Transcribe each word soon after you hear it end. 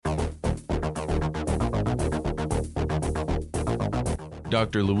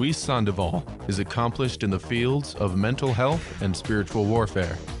Dr. Luis Sandoval is accomplished in the fields of mental health and spiritual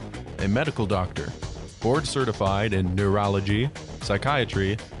warfare. A medical doctor, board certified in neurology,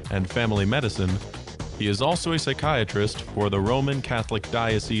 psychiatry, and family medicine, he is also a psychiatrist for the Roman Catholic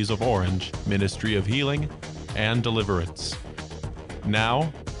Diocese of Orange Ministry of Healing and Deliverance.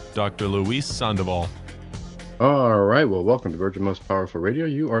 Now, Dr. Luis Sandoval. All right, well, welcome to Virgin Most Powerful Radio.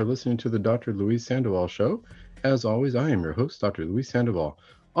 You are listening to the Dr. Luis Sandoval Show. As always, I am your host, Dr. Luis Sandoval.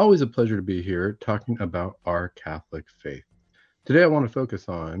 Always a pleasure to be here talking about our Catholic faith. Today, I want to focus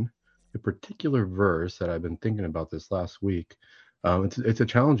on a particular verse that I've been thinking about this last week. It's a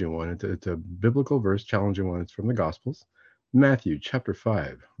challenging one. It's a biblical verse, challenging one. It's from the Gospels, Matthew chapter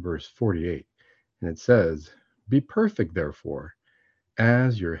 5, verse 48. And it says, "Be perfect, therefore,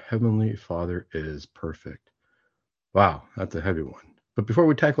 as your heavenly Father is perfect." Wow, that's a heavy one. But before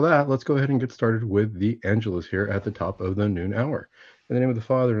we tackle that, let's go ahead and get started with the Angelus here at the top of the noon hour. In the name of the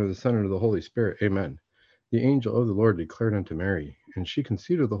Father, and of the Son, and of the Holy Spirit, amen. The angel of the Lord declared unto Mary, and she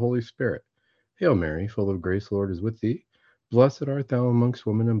conceived of the Holy Spirit. Hail Mary, full of grace, the Lord is with thee. Blessed art thou amongst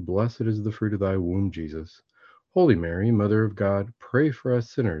women, and blessed is the fruit of thy womb, Jesus. Holy Mary, Mother of God, pray for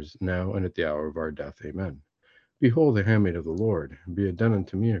us sinners, now and at the hour of our death, amen. Behold the handmaid of the Lord, be it done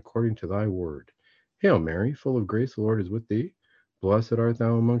unto me according to thy word. Hail Mary, full of grace, the Lord is with thee. Blessed art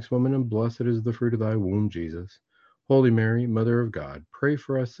thou amongst women, and blessed is the fruit of thy womb, Jesus. Holy Mary, Mother of God, pray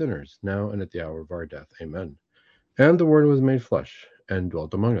for us sinners, now and at the hour of our death. Amen. And the Word was made flesh, and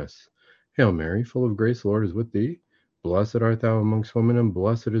dwelt among us. Hail Mary, full of grace, the Lord is with thee. Blessed art thou amongst women, and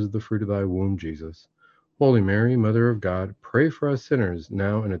blessed is the fruit of thy womb, Jesus. Holy Mary, Mother of God, pray for us sinners,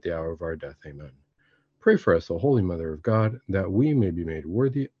 now and at the hour of our death. Amen. Pray for us, O Holy Mother of God, that we may be made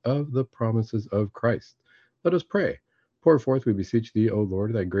worthy of the promises of Christ. Let us pray. Pour forth, we beseech thee, O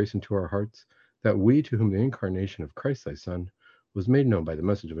Lord, thy grace into our hearts, that we, to whom the incarnation of Christ thy Son was made known by the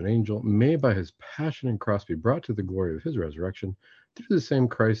message of an angel, may by his passion and cross be brought to the glory of his resurrection, through the same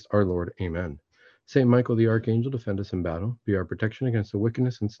Christ our Lord. Amen. Saint Michael the Archangel, defend us in battle. Be our protection against the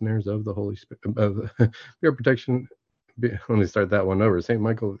wickedness and snares of the Holy Spirit. Be our protection. Let me start that one over. Saint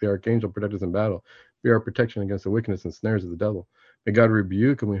Michael the Archangel, protect us in battle. Be our protection against the wickedness and snares of the devil. May God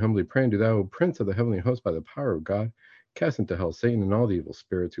rebuke, and we humbly pray, and do thou, O Prince of the heavenly host, by the power of God, cast into hell Satan and all the evil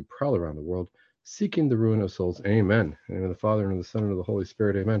spirits who prowl around the world, seeking the ruin of souls. Amen. In the name of the Father, and of the Son, and of the Holy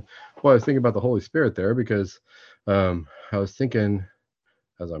Spirit. Amen. Well, I was thinking about the Holy Spirit there because I was thinking,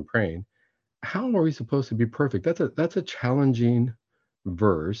 as I'm praying, how are we supposed to be perfect? That's a challenging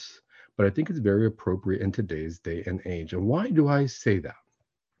verse, but I think it's very appropriate in today's day and age. And why do I say that?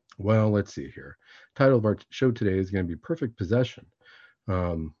 Well, let's see here. Title of our show today is going to be Perfect Possession,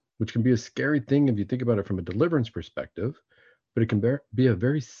 which can be a scary thing if you think about it from a deliverance perspective, but it can be a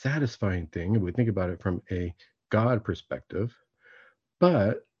very satisfying thing if we think about it from a God perspective.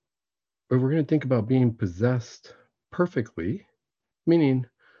 But if we're going to think about being possessed perfectly, meaning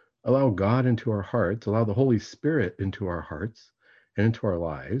allow God into our hearts, allow the Holy Spirit into our hearts and into our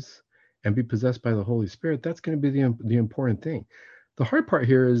lives, and be possessed by the Holy Spirit, that's going to be the important thing. The hard part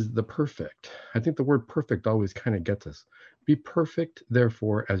here is the perfect. I think the word perfect always kind of gets us. Be perfect,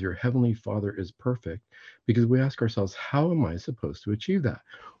 therefore, as your heavenly Father is perfect, because we ask ourselves, how am I supposed to achieve that?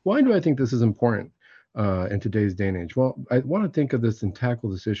 Why do I think this is important in today's day and age? Well, I want to think of this and tackle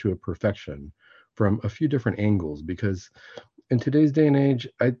this issue of perfection from a few different angles, because in today's day and age,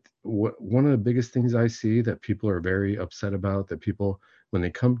 one of the biggest things I see that people are very upset about, that people, when they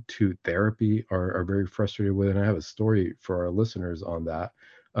come to therapy, are very frustrated with, and I have a story for our listeners on that,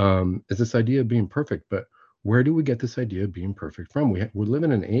 is this idea of being perfect. But where do we get this idea of being perfect from? We live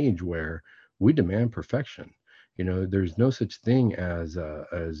in an age where we demand perfection. You know, there's no such thing as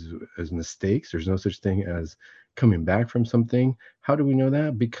mistakes. There's no such thing as coming back from something. How do we know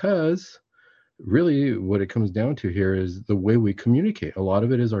that? Because really what it comes down to here is the way we communicate. A lot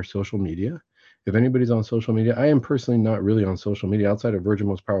of it is our social media. If anybody's on social media, I am personally not really on social media outside of Virgin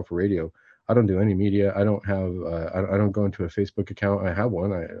Most Powerful Radio. I don't do any media. I don't have, I don't go into a Facebook account. I have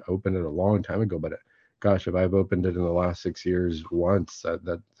one. I opened it a long time ago, but gosh, if I've opened it in the last 6 years once,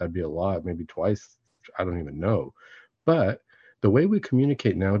 that'd be a lot, maybe twice. I don't even know. But the way we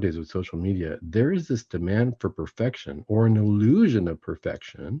communicate nowadays with social media, there is this demand for perfection, or an illusion of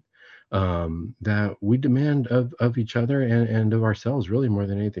perfection, that we demand of each other and of ourselves, really more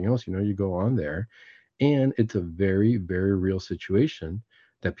than anything else. You know, you go on there and it's a very, very real situation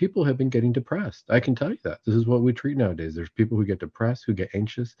that people have been getting depressed. I can tell you that. This is what we treat nowadays. There's people who get depressed, who get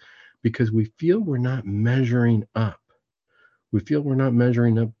anxious, because we feel we're not measuring up. We feel we're not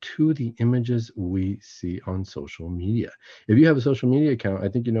measuring up to the images we see on social media. If you have a social media account, I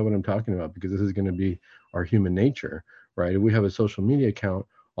think you know what I'm talking about, because this is going to be our human nature. right? If we have a social media account,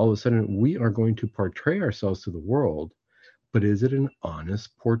 all of a sudden we are going to portray ourselves to the world, but is it an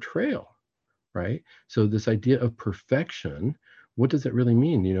honest portrayal? Right? So this idea of perfection, what does it really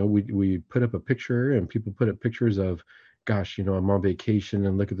mean? We put up a picture and people put up pictures of, gosh, I'm on vacation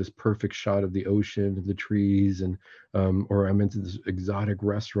and look at this perfect shot of the ocean and the trees, and or I'm into this exotic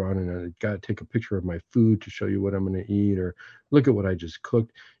restaurant and I got to take a picture of my food to show you what I'm going to eat, or look at what I just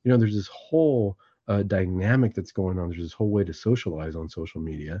cooked. There's this whole dynamic that's going on. There's this whole way to socialize on social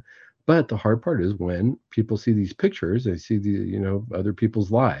media. But the hard part is when people see these pictures, they see other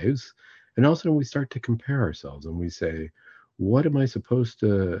people's lives, and all of a sudden we start to compare ourselves and we say, what am I supposed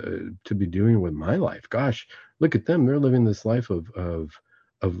to be doing with my life? Gosh, look at them. They're living this life of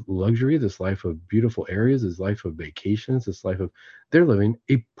luxury, this life of beautiful areas, this life of vacations, this life of, they're living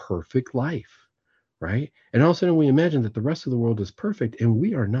a perfect life, right? And all of a sudden we imagine that the rest of the world is perfect and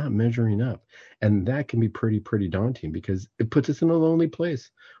we are not measuring up. And that can be pretty daunting because it puts us in a lonely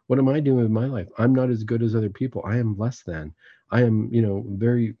place. What am I doing with my life? I'm not as good as other people. I am less than. I am,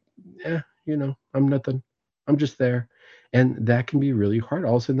 very, I'm nothing. I'm just there. And that can be really hard.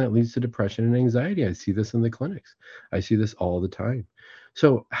 All of a sudden that leads to depression and anxiety. I see this in the clinics. I see this all the time.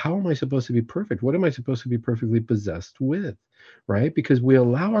 So how am I supposed to be perfect? What am I supposed to be perfectly possessed with? Right? Because we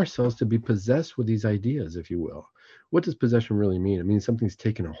allow ourselves to be possessed with these ideas, if you will. What does possession really mean? It means something's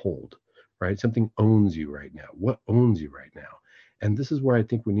taken a hold, right? Something owns you right now. What owns you right now? And this is where I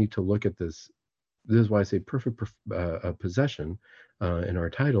think we need to look at this. This is why I say perfect possession in our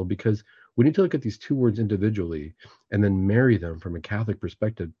title, because we need to look at these two words individually and then marry them from a Catholic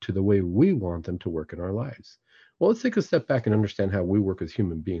perspective to the way we want them to work in our lives. Well, let's take a step back and understand how we work as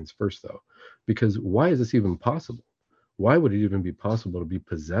human beings first, though, because why is this even possible? Why would it even be possible to be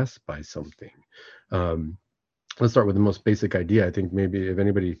possessed by something? Let's start with the most basic idea. I think maybe if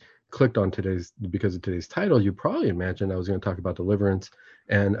anybody clicked on because of today's title, you probably imagined I was going to talk about deliverance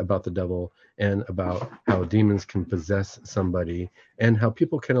and about the devil and about how demons can possess somebody and how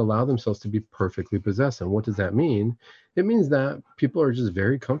people can allow themselves to be perfectly possessed. And what does that mean? It means that people are just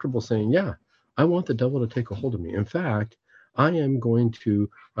very comfortable saying, yeah, I want the devil to take a hold of me. In fact, I am going to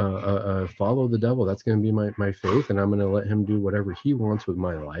follow the devil. That's going to be my faith, and I'm going to let him do whatever he wants with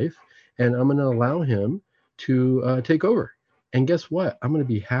my life, and I'm going to allow him to take over. And guess what? I'm going to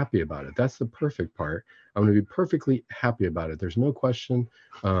be happy about it. That's the perfect part. I'm going to be perfectly happy about it. There's no question,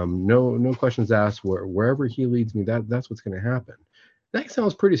 no questions asked. Wherever he leads me, that's what's going to happen. That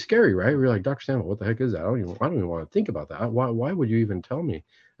sounds pretty scary, right? We're like, Dr. Samuel, what the heck is that? I don't even want to think about that. Why would you even tell me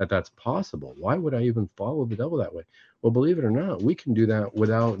that that's possible? Why would I even follow the devil that way? Well, believe it or not, we can do that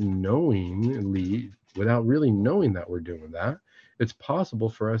without really knowing that we're doing that. It's possible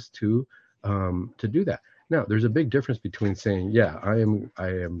for us to do that. Now, there's a big difference between saying, yeah, I am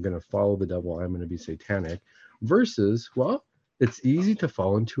going to follow the devil, I'm going to be satanic, versus, well, it's easy to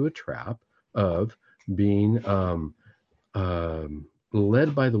fall into a trap of being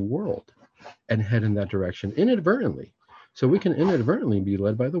led by the world and head in that direction inadvertently. So we can inadvertently be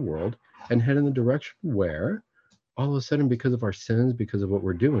led by the world and head in the direction where all of a sudden, because of our sins, because of what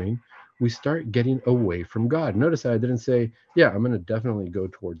we're doing, we start getting away from God. Notice that I didn't say, yeah, I'm going to definitely go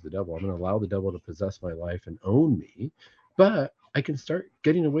towards the devil. I'm going to allow the devil to possess my life and own me. But I can start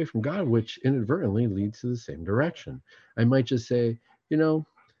getting away from God, which inadvertently leads to the same direction. I might just say,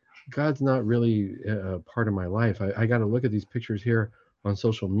 God's not really part of my life. I got to look at these pictures here on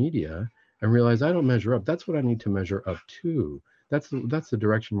social media and realize I don't measure up. That's what I need to measure up to. That's the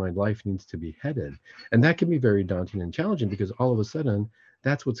direction my life needs to be headed. And that can be very daunting and challenging because all of a sudden,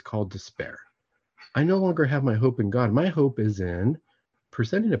 that's what's called despair. I no longer have my hope in God. My hope is in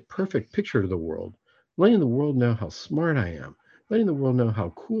presenting a perfect picture to the world, letting the world know how smart I am, letting the world know how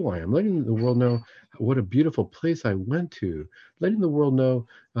cool I am, letting the world know what a beautiful place I went to, letting the world know,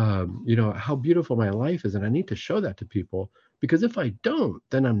 how beautiful my life is. And I need to show that to people because if I don't,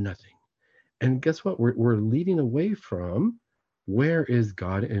 then I'm nothing. And guess what? We're leading away from where is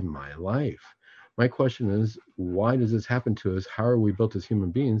God in my life? My question is, why does this happen to us? How are we built as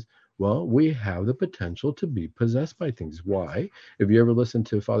human beings? Well, we have the potential to be possessed by things. Why? If you ever listen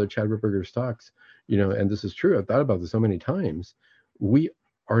to Father Chad Ripperger's talks, and this is true, I've thought about this so many times, we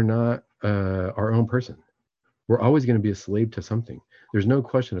are not our own person. We're always going to be a slave to something. There's no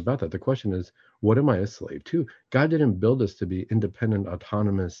question about that. The question is, what am I a slave to? God didn't build us to be independent,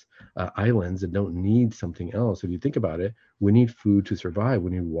 autonomous islands that don't need something else. If you think about it, we need food to survive.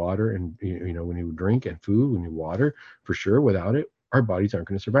 We need water and, we need drink and food. We need water for sure. Without it, our bodies aren't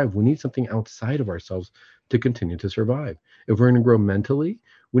going to survive. We need something outside of ourselves to continue to survive. If we're going to grow mentally,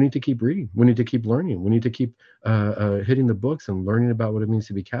 We need to keep reading. We need to keep learning. We need to keep hitting the books and learning about what it means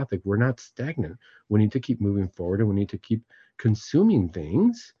to be Catholic. We're not stagnant. We need to keep moving forward, and we need to keep consuming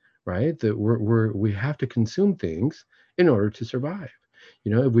things, right? That we have to consume things in order to survive.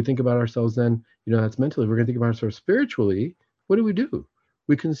 If we think about ourselves, then that's mentally. If we're going to think about ourselves spiritually, what do?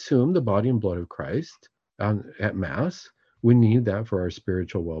 We consume the body and blood of Christ at Mass. We need that for our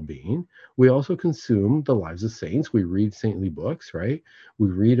spiritual well-being. We also consume the lives of saints. We read saintly books, right? We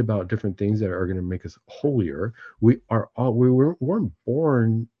read about different things that are going to make us holier. We weren't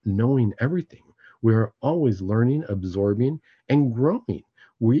born knowing everything. We are always learning, absorbing, and growing.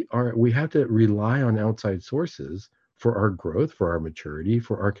 We have to rely on outside sources for our growth, for our maturity,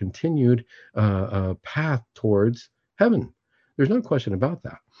 for our continued path towards heaven. There's no question about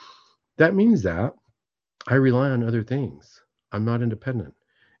that. That means that I rely on other things. I'm not independent.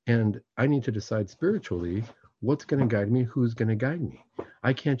 And I need to decide spiritually what's going to guide me, who's going to guide me.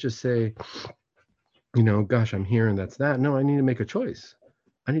 I can't just say, gosh, I'm here and that's that. No, I need to make a choice.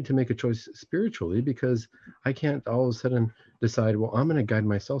 I need to make a choice spiritually, because I can't all of a sudden decide, well, I'm going to guide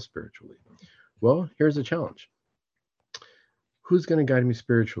myself spiritually. Well, here's a challenge. Who's going to guide me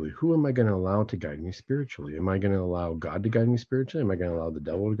spiritually? Who am I going to allow to guide me spiritually? Am I going to allow God to guide me spiritually? Am I going to allow the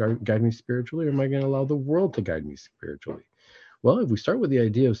devil to guide me spiritually? Or am I going to allow the world to guide me spiritually? Well, if we start with the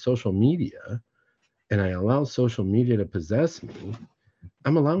idea of social media, and I allow social media to possess me,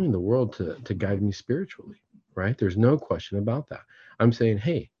 I'm allowing the world to guide me spiritually, right? There's no question about that. I'm saying,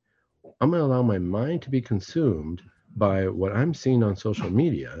 hey, I'm going to allow my mind to be consumed by what I'm seeing on social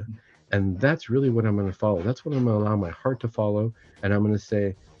media. And that's really what I'm going to follow. That's what I'm going to allow my heart to follow. And I'm going to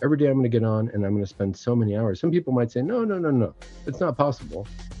say, every day I'm going to get on and I'm going to spend so many hours. Some people might say, no, it's not possible.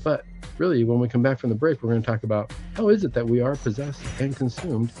 But really, when we come back from the break, we're going to talk about how is it that we are possessed and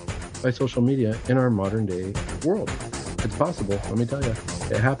consumed by social media in our modern day world. It's possible. Let me tell you,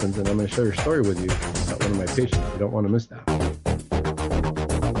 it happens. And I'm going to share a story with you about one of my patients. You don't want to miss that.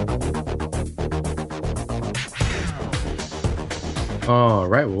 All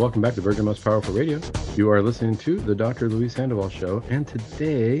right. Well, welcome back to Virgin Most Powerful Radio. You are listening to the Dr. Luis Sandoval Show. And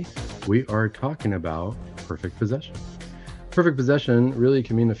today we are talking about perfect possession. Perfect possession really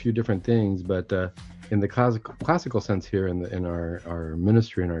can mean a few different things, but in the classical sense here in our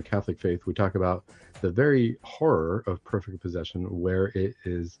ministry, in our Catholic faith, we talk about the very horror of perfect possession, where it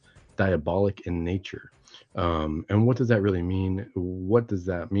is diabolic in nature. And what does that really mean? What does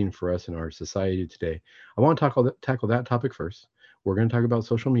that mean for us in our society today? I want to tackle that topic first. We're going to talk about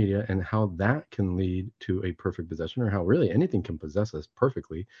social media and how that can lead to a perfect possession, or how really anything can possess us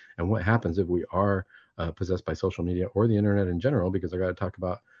perfectly, and what happens if we are possessed by social media or the internet in general, because I got to talk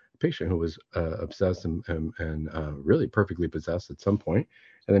about a patient who was obsessed and really perfectly possessed at some point,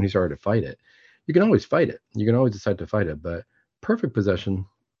 and then he started to fight it. You can always fight it. You can always decide to fight it, but perfect possession,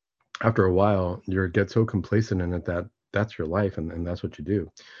 after a while, you get so complacent in it that that's your life, and that's what you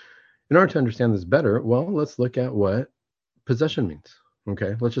do. In order to understand this better, well, let's look at what possession means.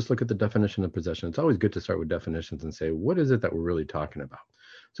 Okay, let's just look at the definition of possession. It's always good to start with definitions and say, what is it that we're really talking about?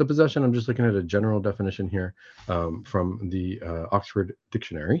 So possession, I'm just looking at a general definition here from the Oxford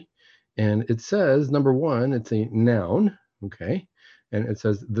Dictionary. And it says, number one, it's a noun, okay? And it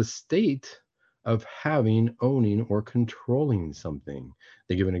says the state of having, owning, or controlling something.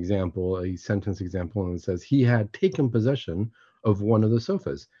 They give an example, a sentence example, and it says, he had taken possession of one of the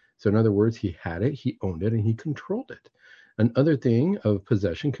sofas. So in other words, he had it, he owned it, and he controlled it. Another thing of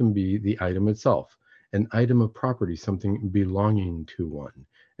possession can be the item itself, an item of property, something belonging to one.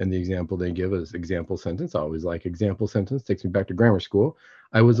 And the example they give is example sentence. I always like example sentence. Takes me back to grammar school.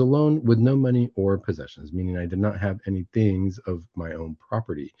 I was alone with no money or possessions, meaning I did not have any things of my own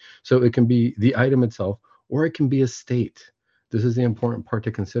property. So it can be the item itself, or it can be a state. This is the important part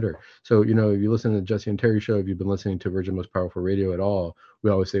to consider. So, if you listen to the Jesse and Terry show, if you've been listening to Virgin Most Powerful Radio at all,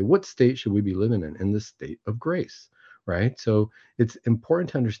 we always say, what state should we be living in? In the state of grace. Right? So it's important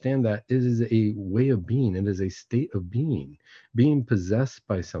to understand that it is a way of being. It is a state of being. Being possessed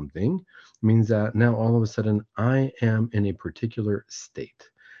by something means that now all of a sudden I am in a particular state.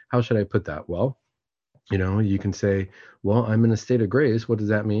 How should I put that? Well, you can say, well, I'm in a state of grace. What does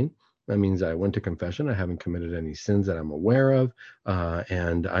that mean? That means I went to confession. I haven't committed any sins that I'm aware of,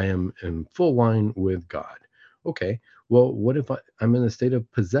 and I am in full line with God. Okay, well, what if I'm in a state of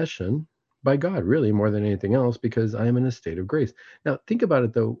possession by God, really, more than anything else, because I am in a state of grace. Now, think about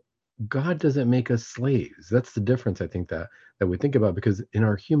it, though. God doesn't make us slaves. That's the difference, I think, that we think about, because in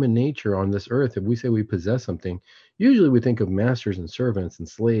our human nature on this earth, if we say we possess something, usually we think of masters and servants and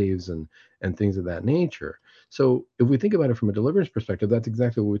slaves and things of that nature. So if we think about it from a deliverance perspective, that's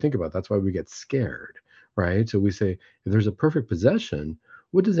exactly what we think about. That's why we get scared, right? So we say, if there's a perfect possession,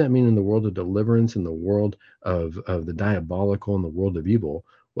 What does that mean in the world of deliverance, in the world of the diabolical, in the world of evil?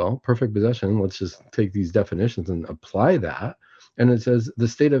 Well, perfect possession, let's just take these definitions and apply that. And it says the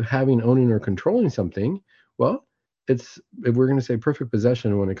state of having, owning, or controlling something. Well, it's, if we're going to say perfect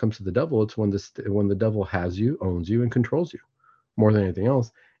possession when it comes to the devil, it's when the devil has you, owns you, and controls you more than anything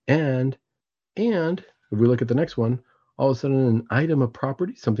else. And if we look at the next one, all of a sudden an item of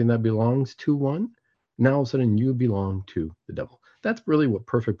property, something that belongs to one, now all of a sudden you belong to the devil. That's really what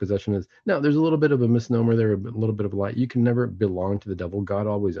perfect possession is. Now, there's a little bit of a misnomer there, a little bit of a lie. You can never belong to the devil. God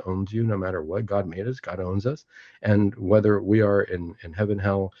always owns you, no matter what. God made us, God owns us. And whether we are in heaven,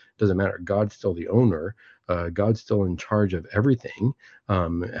 hell, doesn't matter. God's still the owner. God's still in charge of everything.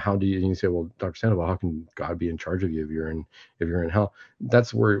 How do you say, well, Dr. Sandoval, how can God be in charge of you if you're in hell?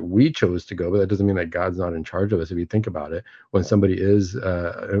 That's where we chose to go, but that doesn't mean that God's not in charge of us. If you think about it, when somebody is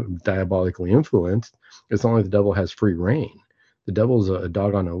diabolically influenced, it's not like the devil has free reign. The devil's a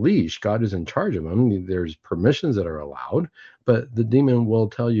dog on a leash. God is in charge of him. There's permissions that are allowed, but the demon will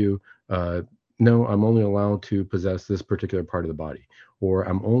tell you, no, I'm only allowed to possess this particular part of the body, or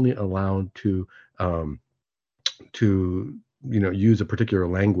I'm only allowed to use a particular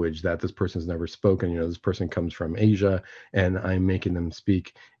language that this person's never spoken. This person comes from Asia and I'm making them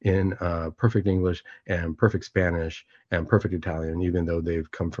speak in perfect English and perfect Spanish and perfect Italian, even though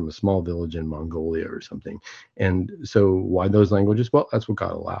they've come from a small village in Mongolia or something. And so why those languages? Well, that's what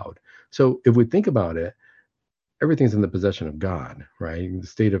God allowed. So if we think about it, everything's in the possession of God, right? The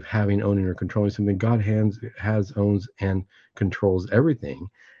state of having, owning, or controlling something. God has, owns, and controls everything.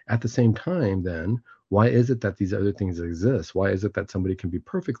 At the same time, then, why is it that these other things exist? Why is it that somebody can be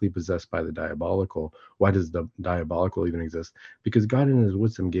perfectly possessed by the diabolical? Why does the diabolical even exist? Because God in his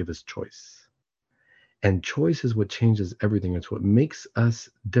wisdom gave us choice. And choice is what changes everything. It's what makes us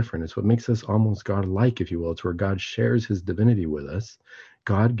different. It's what makes us almost God-like, if you will. It's where God shares his divinity with us.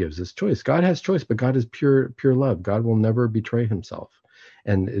 God gives us choice. God has choice, but God is pure love. God will never betray himself.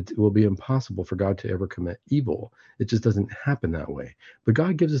 And it will be impossible for God to ever commit evil. It just doesn't happen that way. But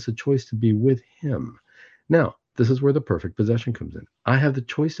God gives us a choice to be with him. Now, this is where the perfect possession comes in. I have the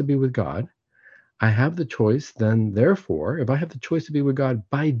choice to be with God. I have the choice, then, therefore, if I have the choice to be with God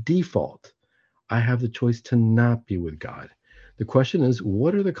by default, I have the choice to not be with God. The question is,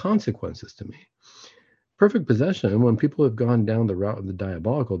 what are the consequences to me? Perfect possession, when people have gone down the route of the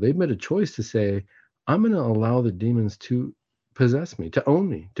diabolical, they've made a choice to say, I'm going to allow the demons to possess me, to own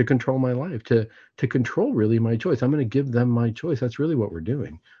me, to control my life, to control really my choice. I'm going to give them my choice. That's really what we're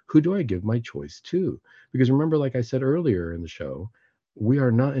doing. Who do I give my choice to? Because remember, like I said earlier in the show, we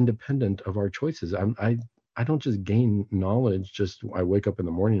are not independent of our choices. I don't just gain knowledge, just I wake up in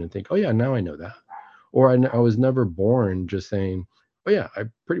the morning and think, oh yeah, now I know that. Or I was never born just saying, oh yeah, I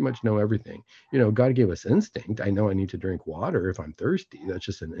pretty much know everything. God gave us instinct. I know I need to drink water if I'm thirsty. That's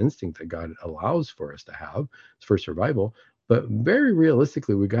just an instinct that God allows for us to have. It's for survival. But very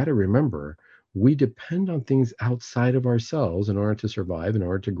realistically, we got to remember we depend on things outside of ourselves in order to survive, in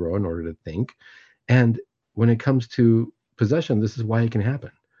order to grow, in order to think. And when it comes to possession, this is why it can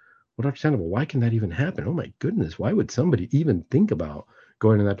happen. Well, Dr. Sandoval, why can that even happen? Oh my goodness, why would somebody even think about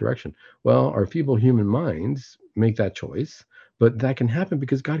going in that direction? Well, our feeble human minds make that choice, but that can happen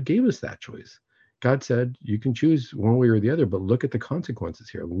because God gave us that choice. God said, you can choose one way or the other, but look at the consequences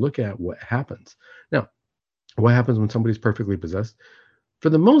here. Look at what happens. Now, what happens when somebody's perfectly possessed? For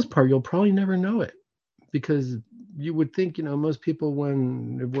the most part, you'll probably never know it, because you would think, most people,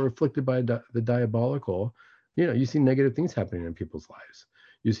 when we're afflicted by the diabolical, you see negative things happening in people's lives.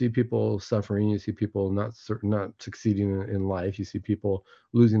 You see people suffering. You see people not succeeding in life. You see people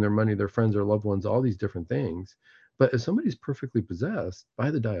losing their money, their friends, their loved ones, all these different things. But if somebody's perfectly possessed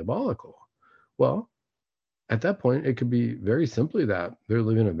by the diabolical, well, at that point, it could be very simply that they're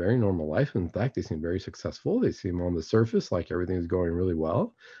living a very normal life. In fact, they seem very successful. They seem on the surface like everything is going really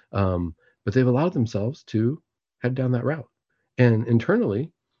well. But they've allowed themselves to head down that route. And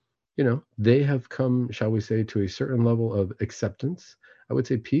internally, they have come, shall we say, to a certain level of acceptance. I would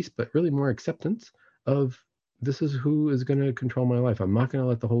say peace, but really more acceptance of, this is who is going to control my life. I'm not going to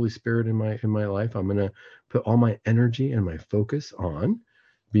let the Holy Spirit in my life. I'm going to put all my energy and my focus on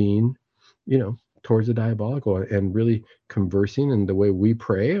being, towards the diabolical and really conversing. And the way we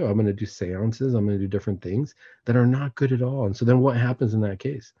pray, I'm going to do seances. I'm going to do different things that are not good at all. And so then what happens in that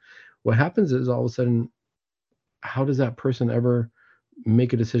case? What happens is, all of a sudden, how does that person ever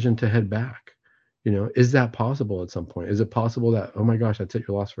make a decision to head back? Is that possible at some point? Is it possible that, oh my gosh, that's it,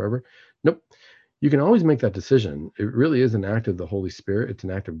 you're lost forever? Nope. You can always make that decision. It really is an act of the Holy Spirit. It's an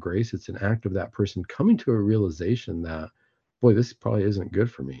act of grace. It's an act of that person coming to a realization that boy, this probably isn't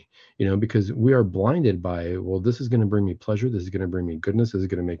good for me, because we are blinded by, well, this is going to bring me pleasure. This is going to bring me goodness. This is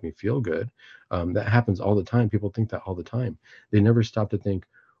going to make me feel good. That happens all the time. People think that all the time. They never stop to think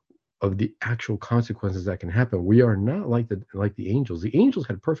of the actual consequences that can happen. We are not like the angels. The angels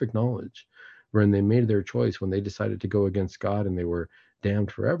had perfect knowledge when they made their choice, when they decided to go against God and they were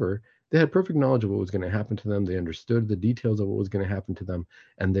damned forever. They had perfect knowledge of what was going to happen to them. They understood the details of what was going to happen to them,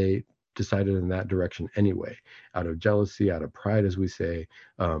 and they decided in that direction anyway, out of jealousy, out of pride, as we say.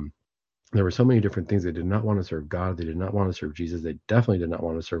 There were so many different things. They did not want to serve God. They did not want to serve Jesus. They definitely did not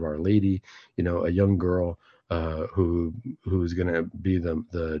want to serve Our Lady. A young girl who's going to be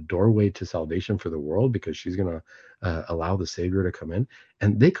the doorway to salvation for the world, because she's going to allow the Savior to come in,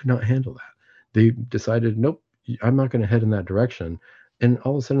 and they could not handle that. They decided, nope, I'm not going to head in that direction, and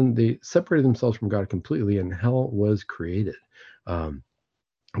all of a sudden they separated themselves from God completely, and hell was created.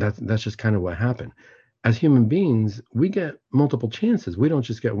 That's just kind of what happened. As human beings, we get multiple chances. We don't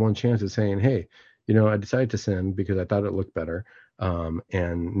just get one chance of saying, hey, I decided to sin because I thought it looked better,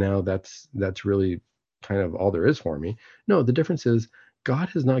 and now that's really kind of all there is for me. No, the difference is God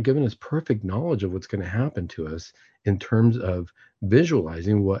has not given us perfect knowledge of what's going to happen to us in terms of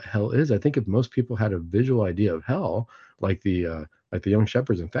visualizing what hell is. I think if most people had a visual idea of hell, like the young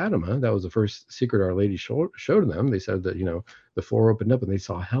shepherds in Fatima, that was the first secret Our Lady showed them. They said that the floor opened up and they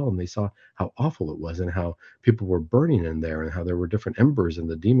saw hell, and they saw how awful it was, and how people were burning in there, and how there were different embers, and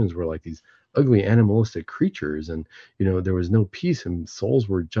the demons were like these ugly animalistic creatures, and there was no peace, and souls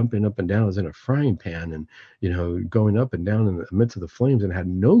were jumping up and down as in a frying pan, and going up and down in the midst of the flames, and had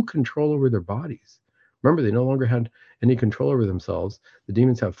no control over their bodies. Remember, they no longer had any control over themselves. The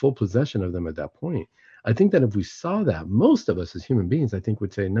demons have full possession of them at that point. I think that if we saw that, most of us as human beings, I think,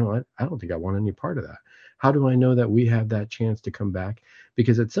 would say, no, I don't think I want any part of that. How do I know that we have that chance to come back?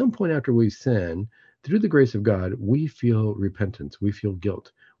 Because at some point after we sin, through the grace of God, we feel repentance. We feel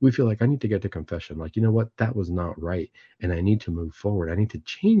guilt. We feel like I need to get to confession. Like, you know what? That was not right. And I need to move forward. I need to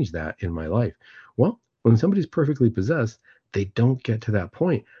change that in my life. Well, when somebody's perfectly possessed, they don't get to that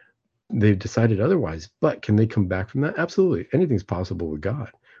point. They've decided otherwise. But can they come back from that? Absolutely. Anything's possible with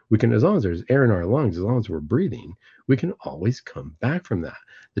God. We can, as long as there's air in our lungs, as long as we're breathing, we can always come back from that.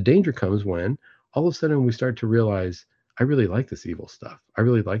 The danger comes when all of a sudden we start to realize, I really like this evil stuff. I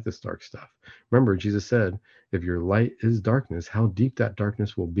really like this dark stuff. Remember, Jesus said, if your light is darkness, how deep that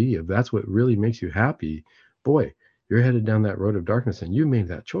darkness will be. If that's what really makes you happy, boy, you're headed down that road of darkness, and you made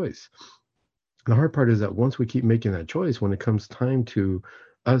that choice. The hard part is that once we keep making that choice, when it comes time to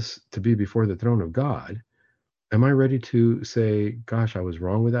us to be before the throne of God, am I ready to say, gosh, I was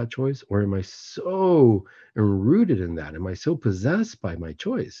wrong with that choice? Or am I so rooted in that? Am I so possessed by my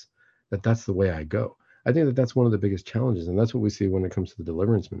choice that that's the way I go? I think that that's one of the biggest challenges. And that's what we see when it comes to the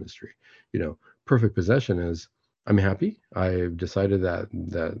deliverance ministry. Perfect possession is, I'm happy. I've decided that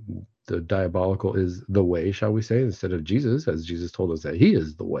the diabolical is the way, shall we say, instead of Jesus, as Jesus told us that he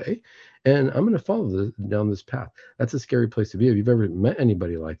is the way. And I'm going to follow down this path. That's a scary place to be. If you've ever met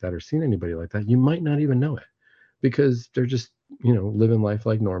anybody like that or seen anybody like that, you might not even know it, because they're just, living life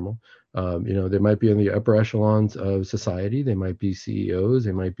like normal. They might be in the upper echelons of society. They might be CEOs.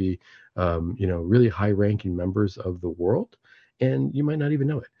 They might be, really high-ranking members of the world, and you might not even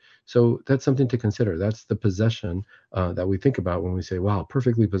know it. So that's something to consider. That's the possession that we think about when we say, wow,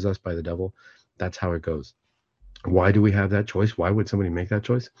 perfectly possessed by the devil. That's how it goes. Why do we have that choice? Why would somebody make that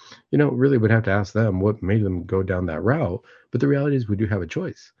choice? Really would have to ask them what made them go down that route. But the reality is we do have a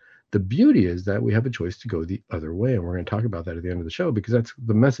choice. The beauty is that we have a choice to go the other way. And we're going to talk about that at the end of the show, because that's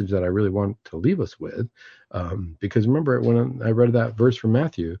the message that I really want to leave us with. Because remember, when I read that verse from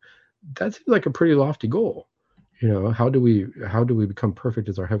Matthew, that seems like a pretty lofty goal. How do we become perfect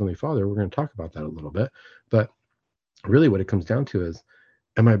as our Heavenly Father? We're going to talk about that a little bit. But really what it comes down to is,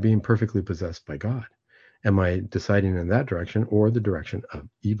 am I being perfectly possessed by God? Am I deciding in that direction or the direction of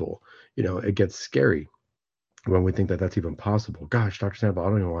evil? It gets scary when we think that that's even possible. Gosh, Dr. Sandoval, I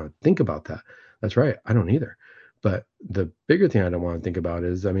don't even want to think about that. That's right. I don't either. But the bigger thing I don't want to think about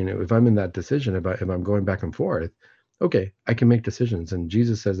is, if I'm in that decision about if I'm going back and forth, okay, I can make decisions. And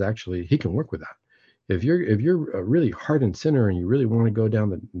Jesus says, actually, he can work with that. If you're a really hardened sinner and you really want to go down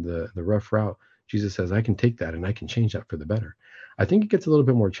the rough route, Jesus says, I can take that and I can change that for the better. I think it gets a little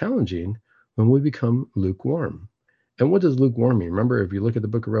bit more challenging when we become lukewarm. And what does lukewarm mean? Remember, if you look at the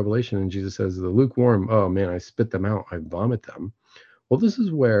book of Revelation and Jesus says, the lukewarm, oh man, I spit them out, I vomit them. Well, this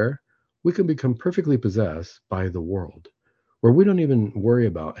is where we can become perfectly possessed by the world, where we don't even worry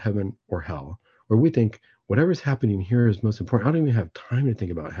about heaven or hell, where we think whatever's happening here is most important. I don't even have time to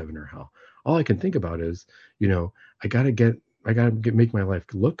think about heaven or hell. All I can think about is, I gotta make my life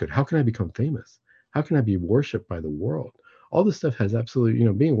look good. How can I become famous? How can I be worshipped by the world? All this stuff has absolutely,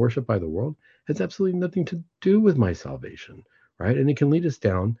 being worshiped by the world has absolutely nothing to do with my salvation, right? And it can lead us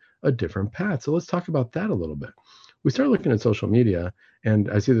down a different path. So let's talk about that a little bit. We start looking at social media,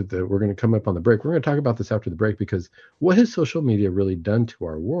 and I see that we're going to come up on the break. We're going to talk about this after the break, because what has social media really done to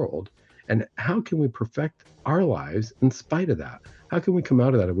our world, and how can we perfect our lives in spite of that? How can we come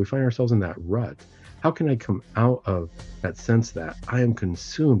out of that if we find ourselves in that rut? How can I come out of that sense that I am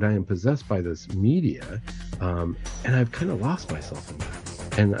consumed, I am possessed by this media, and I've kind of lost myself in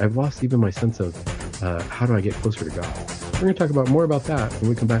that, and I've lost even my sense of how do I get closer to God? We're going to talk about more about that when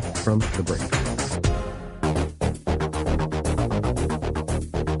we come back from the break.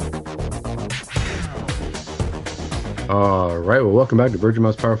 All right. Well, welcome back to Virgin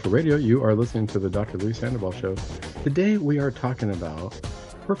Most Powerful Radio. You are listening to the Dr. Luis Sandoval Show. Today, we are talking about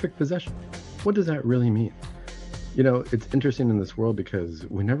perfect possession. What does that really mean? It's interesting in this world because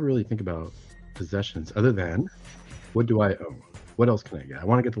we never really think about possessions other than, what do I own? What else can I get? I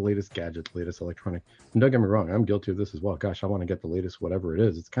want to get the latest gadget, the latest electronic. And don't get me wrong, I'm guilty of this as well. Gosh, I want to get the latest whatever it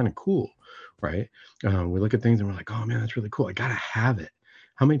is. It's kind of cool, right? We look at things and we're like, oh man, that's really cool. I gotta have it.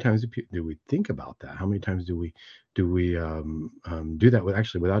 How many times do we think about that? How many times do we do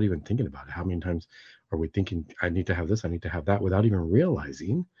that without even thinking about it? How many times are we thinking, I need to have this, I need to have that, without even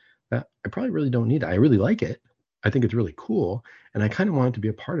realizing that I probably really don't need it. I really like it. I think it's really cool, and I kind of want it to be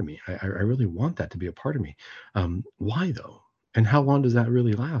a part of me. I really want that to be a part of me. Why though? And how long does that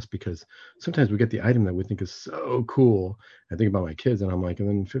really last? Because sometimes we get the item that we think is so cool. I think about my kids, and I'm like, and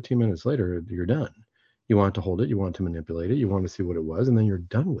then 15 minutes later, you're done. You want to hold it, you want to manipulate it, you want to see what it was, and then you're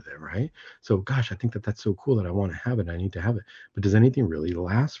done with it, right? So, gosh, I think that that's so cool that I want to have it. I need to have it. But does anything really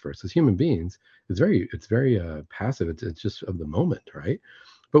last for us as human beings? It's very passive. It's just of the moment, right?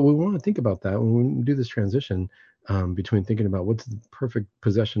 But we want to think about that when we do this transition between thinking about what's the perfect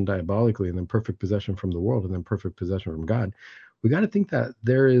possession diabolically, and then perfect possession from the world, and then perfect possession from God. We got to think that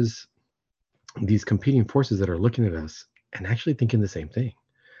there is these competing forces that are looking at us and actually thinking the same thing.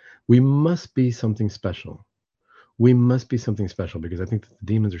 We must be something special. We must be something special, because I think that the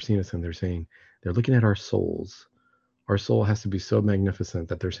demons are seeing us and they're looking at our souls. Our soul has to be so magnificent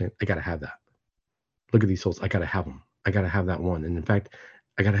that they're saying, I got to have that. Look at these souls. I got to have them. I got to have that one. And in fact,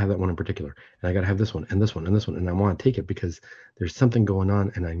 I got to have that one in particular. And I got to have this one and this one and this one. And I want to take it because there's something going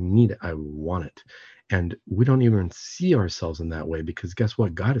on and I need it. I want it. And we don't even see ourselves in that way, because guess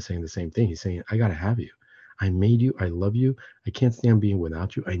what? God is saying the same thing. He's saying, I got to have you. I made you. I love you. I can't stand being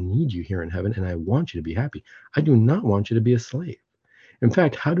without you. I need you here in heaven, and I want you to be happy. I do not want you to be a slave. In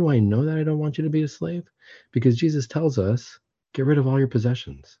fact, how do I know that I don't want you to be a slave? Because Jesus tells us, get rid of all your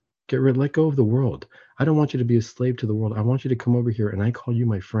possessions. Let go of the world. I don't want you to be a slave to the world. I want you to come over here, and I call you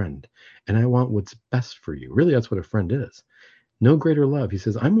my friend, and I want what's best for you. Really, that's what a friend is. No greater love. He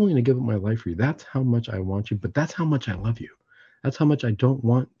says, I'm willing to give up my life for you. That's how much I want you, but that's how much I love you. That's how much I don't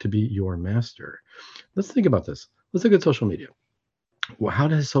want to be your master. Let's think about this. Let's look at social media. Well, how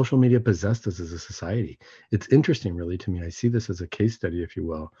does social media possess us as a society? It's interesting, really, to me. I see this as a case study, if you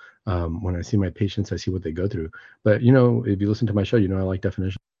will. When I see my patients, I see what they go through. But, if you listen to my show, I like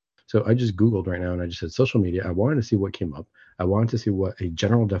definitions. So I just Googled right now and I just said social media. I wanted to see what came up. I wanted to see what a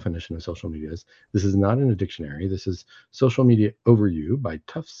general definition of social media is. This is not in a dictionary. This is Social Media Overview by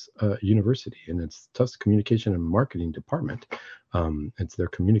Tufts University, and it's Tufts Communication and Marketing Department. It's their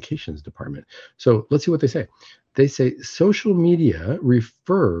communications department. So let's see what they say. They say social media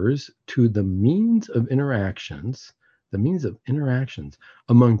refers to the means of interactions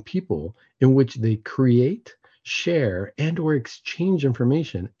among people in which they create, share, and or exchange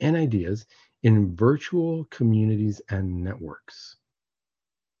information and ideas in virtual communities and networks.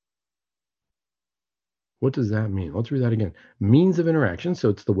 What does that mean? Let's read that again. Means of interaction. So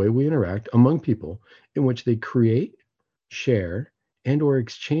it's the way we interact among people in which they create, share, and or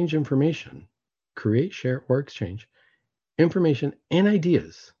exchange information. Create, share, or exchange information and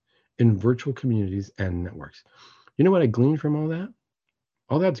ideas in virtual communities and networks. You know what I gleaned from all that?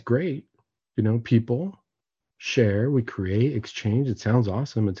 All that's great. People share, we create, exchange. It sounds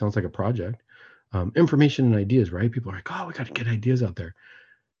awesome. It sounds like a project. Information and ideas, right? People are like, oh, we got to get ideas out there.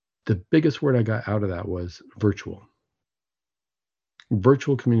 The biggest word I got out of that was virtual.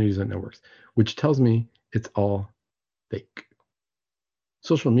 Virtual communities and networks, which tells me it's all fake.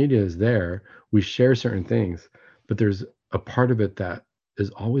 Social media is there. We share certain things, but there's a part of it that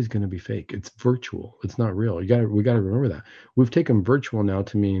is always going to be fake. It's virtual. It's not real. We got to remember that. We've taken virtual now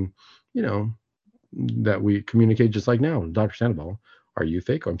to mean, that we communicate just like now. Dr. Sandoval, are you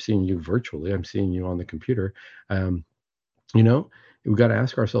fake? I'm seeing you virtually. I'm seeing you on the computer. We've got to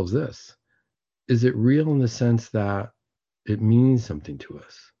ask ourselves this. Is it real in the sense that it means something to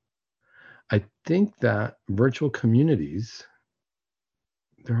us? I think that virtual communities,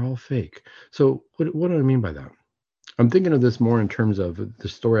 they're all fake. So what do I mean by that? I'm thinking of this more in terms of the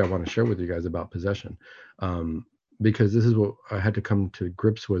story I want to share with you guys about possession, because this is what I had to come to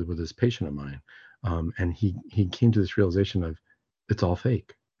grips with this patient of mine, and he came to this realization of it's all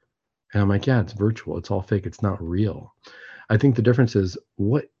fake, and I'm like, yeah, it's virtual, it's all fake, it's not real. I think the difference is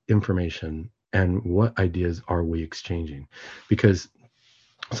what information and what ideas are we exchanging, because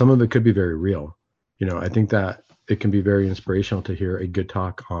some of it could be very real. I think that it can be very inspirational to hear a good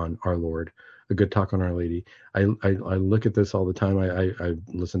talk on our Lord, a good talk on Our Lady. I look at this all the time. I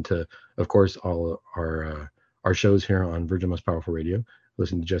listen to, of course, all our shows here on Virgin Most Powerful Radio. I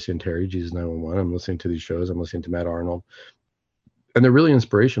listen to Jesse and Terry, Jesus 911. I'm listening to these shows. I'm listening to Matt Arnold, and they're really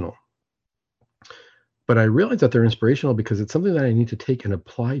inspirational. But I realize that they're inspirational because it's something that I need to take and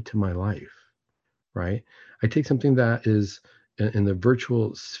apply to my life, right? I take something that is in the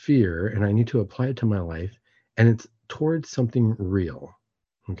virtual sphere and I need to apply it to my life, and it's towards something real.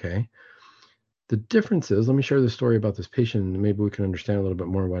 Okay. The difference is, let me share the story about this patient, and maybe we can understand a little bit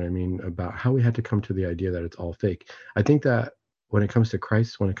more what I mean about how we had to come to the idea that it's all fake. I think that when it comes to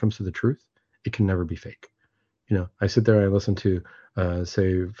Christ, when it comes to the truth, it can never be fake. I sit there and I listen to,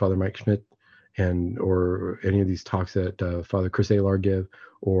 say, Father Mike Schmidt, or any of these talks that Father Chris Alar give,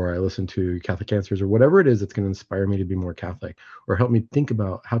 or I listen to Catholic Answers, or whatever it is that's going to inspire me to be more Catholic, or help me think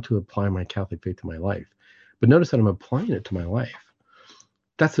about how to apply my Catholic faith to my life. But notice that I'm applying it to my life.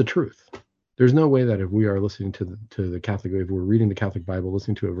 That's the truth. There's no way that if we are listening to the Catholic, if we're reading the Catholic Bible,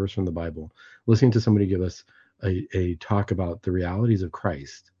 listening to a verse from the Bible, listening to somebody give us a talk about the realities of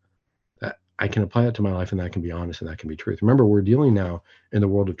Christ, that I can apply that to my life, and that can be honest, and that can be truth. Remember, we're dealing now in the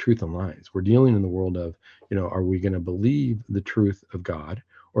world of truth and lies. We're dealing in the world of, are we going to believe the truth of God,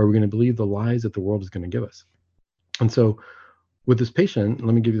 or are we going to believe the lies that the world is going to give us? And so with this patient,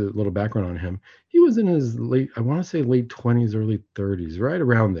 let me give you a little background on him. He was in his late 20s, early 30s, right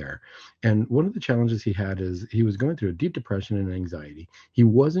around there. And one of the challenges he had is he was going through a deep depression and anxiety. He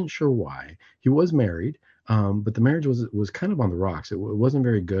wasn't sure why. He was married, but the marriage was kind of on the rocks. It wasn't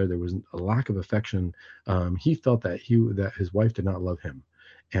very good. There was a lack of affection. He felt that his wife did not love him,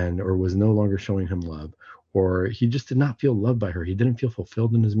 or was no longer showing him love, or he just did not feel loved by her. He didn't feel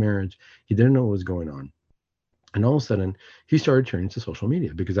fulfilled in his marriage. He didn't know what was going on. And all of a sudden, he started turning to social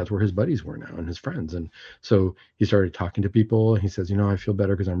media because that's where his buddies were now and his friends. And so he started talking to people. He says, I feel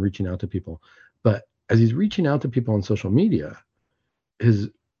better because I'm reaching out to people. But as he's reaching out to people on social media, his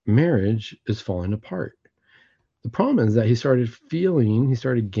marriage is falling apart. The problem is that he started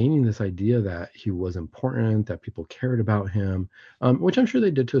gaining this idea that he was important, that people cared about him, which I'm sure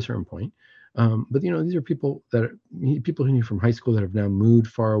they did to a certain point. But these are people people he knew from high school that have now moved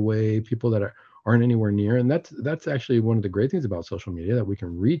far away, people that aren't anywhere near. And that's actually one of the great things about social media, that we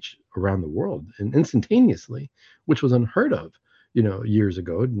can reach around the world and instantaneously, which was unheard of, years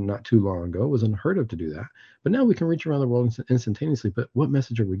ago, not too long ago. It was unheard of to do that. But now we can reach around the world instantaneously. But what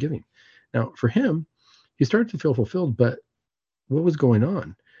message are we giving? Now, for him, he started to feel fulfilled, but what was going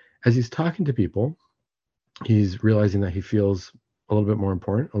on? As he's talking to people, he's realizing that he feels a little bit more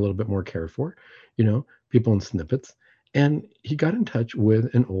important, a little bit more cared for, people in snippets. And he got in touch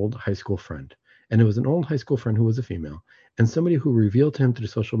with an old high school friend. And it was an old high school friend who was a female, and somebody who revealed to him through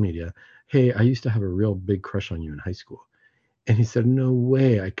social media, hey, I used to have a real big crush on you in high school. And he said, no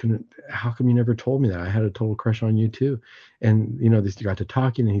way, I couldn't. How come you never told me that? I had a total crush on you too. And, they got to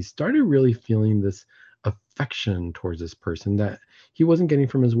talking, and he started really feeling this affection towards this person that he wasn't getting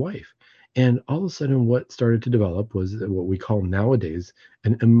from his wife. And all of a sudden, what started to develop was what we call nowadays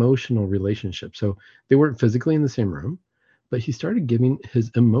an emotional relationship. So they weren't physically in the same room, but he started giving his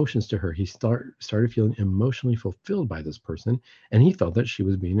emotions to her. He started feeling emotionally fulfilled by this person, and he felt that she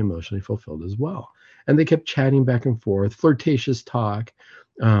was being emotionally fulfilled as well. And they kept chatting back and forth, flirtatious talk.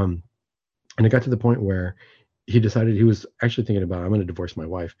 And it got to the point where he decided he was actually thinking about, I'm going to divorce my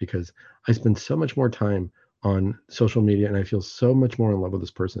wife because I spend so much more time on social media and I feel so much more in love with this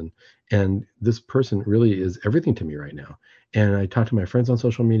person. And this person really is everything to me right now. And I talk to my friends on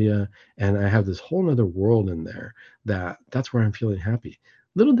social media, and I have this whole nother world in there that's where I'm feeling happy.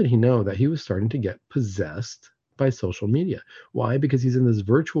 Little did he know that he was starting to get possessed by social media. Why? Because he's in this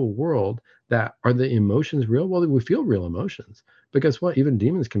virtual world. That are the emotions real? Well, we feel real emotions. But guess what? Even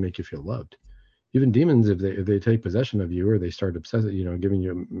demons can make you feel loved. Even demons, if they take possession of you, or they start giving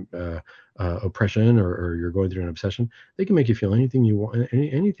you oppression, or you're going through an obsession, they can make you feel anything you want,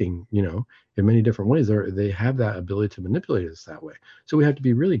 anything, in many different ways. They have that ability to manipulate us that way. So we have to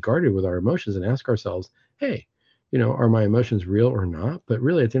be really guarded with our emotions and ask ourselves, hey, are my emotions real or not? But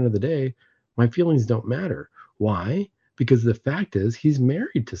really, at the end of the day, my feelings don't matter. Why? Because the fact is, he's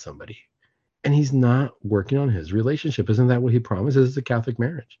married to somebody. and he's not working on his relationship. Isn't that what he promised? This is a Catholic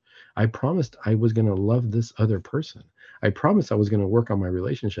marriage. I promised I was going to love this other person. I promised I was going to work on my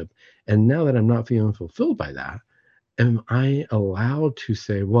relationship. And now that I'm not feeling fulfilled by that, am I allowed to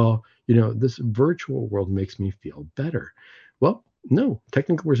say, well, this virtual world makes me feel better? Well, no.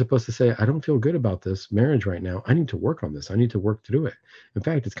 Technically, we're supposed to say, I don't feel good about this marriage right now. I need to work on this. I need to work through it. In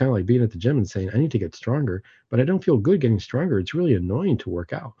fact, it's kind of like being at the gym and saying, I need to get stronger, but I don't feel good getting stronger. It's really annoying to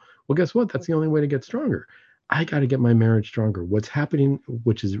work out. Well, guess what? That's the only way to get stronger. I got to get my marriage stronger. What's happening,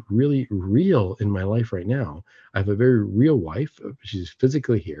 which is really real in my life right now, I have a very real wife. She's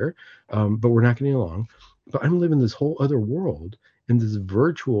physically here, but we're not getting along. But I'm living this whole other world in this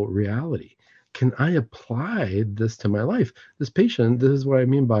virtual reality. Can I apply this to my life? This patient, this is what I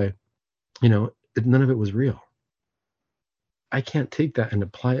mean by, none of it was real. I can't take that and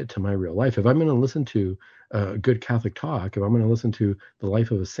apply it to my real life. If I'm going to listen to good Catholic talk, if I'm going to listen to the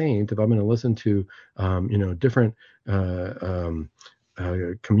life of a saint, if I'm going to listen to, different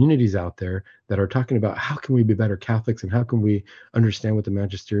communities out there that are talking about how can we be better Catholics and how can we understand what the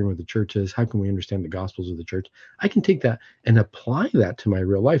magisterium of the church is, how can we understand the gospels of the church, I can take that and apply that to my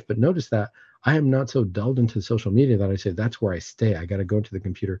real life. But notice that I am not so delved into social media that I say that's where I stay. I got to go to the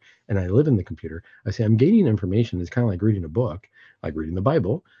computer and I live in the computer. I say I'm gaining information. It's kind of like reading a book, like reading the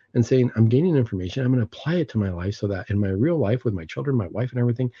Bible, and saying I'm gaining information. I'm going to apply it to my life so that in my real life with my children, my wife, and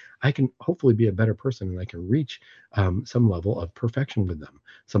everything, I can hopefully be a better person and I can reach some level of perfection with them,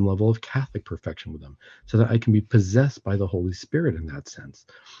 some level of Catholic perfection with them, so that I can be possessed by the Holy Spirit in that sense.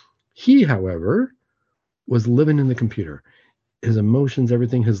 He, however, was living in the computer. His emotions,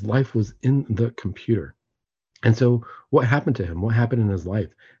 everything, his life was in the computer. And so what happened to him? What happened in his life?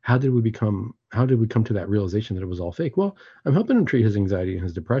 How did we come to that realization that it was all fake? Well, I'm helping him treat his anxiety and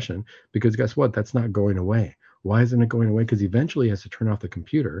his depression because guess what? That's not going away. Why isn't it going away? Because eventually he has to turn off the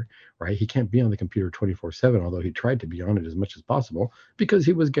computer, right? He can't be on the computer 24/7, although he tried to be on it as much as possible because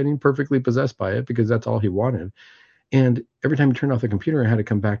he was getting perfectly possessed by it because that's all he wanted. And every time he turned off the computer, he had to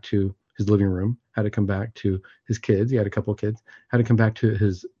come back to his living room, had to come back to his kids. He had a couple of kids, had to come back to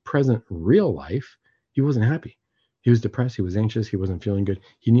his present real life. He wasn't happy. He was depressed. He was anxious. He wasn't feeling good.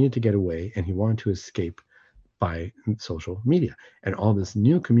 He needed to get away and he wanted to escape by social media and all this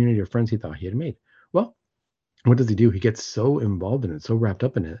new community of friends he thought he had made. Well, what does he do? He gets so involved in it, so wrapped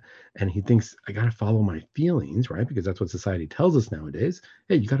up in it, and he thinks, I got to follow my feelings, right? Because that's what society tells us nowadays.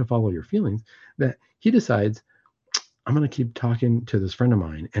 Hey, you got to follow your feelings. That he decides, I'm going to keep talking to this friend of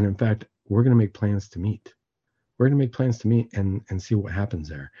mine. And in fact, we're going to make plans to meet. We're going to make plans to meet and see what happens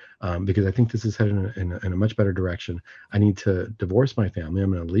there. Because I think this is headed in a much better direction. I need to divorce my family.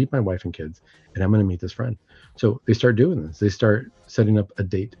 I'm going to leave my wife and kids, and I'm going to meet this friend. So they start doing this. They start setting up a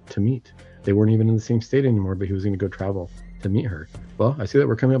date to meet. They weren't even in the same state anymore, but he was going to go travel to meet her. Well, I see that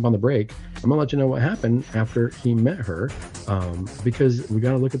we're coming up on the break. I'm going to let you know what happened after he met her, because we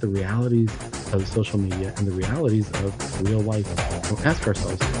got to look at the realities of social media and the realities of real life. We'll ask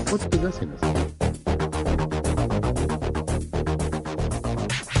ourselves, what's possessing us?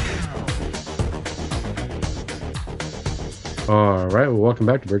 All right. Well, welcome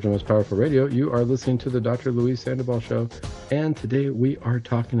back to Virgin Most Powerful Radio. You are listening to the Dr. Luis Sandoval Show. And today we are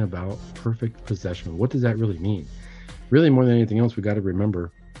talking about perfect possession. What does that really mean? Really, more than anything else, we got to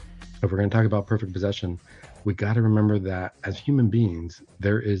remember, if we're going to talk about perfect possession, we got to remember that as human beings,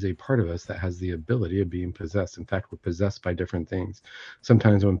 there is a part of us that has the ability of being possessed. In fact, we're possessed by different things.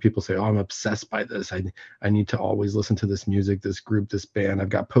 Sometimes when people say, oh, I'm obsessed by this, I need to always listen to this music, this group, this band. I've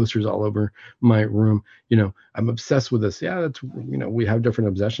got posters all over my room. I'm obsessed with this. Yeah, that's, we have different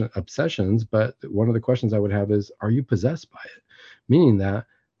obsessions. But one of the questions I would have is, are you possessed by it? Meaning that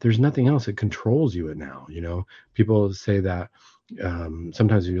there's nothing else that controls you now. People say that,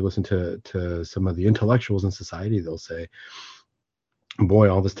 sometimes if you listen to some of the intellectuals in society, they'll say, boy,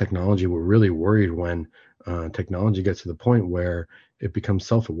 all this technology, we're really worried when technology gets to the point where it becomes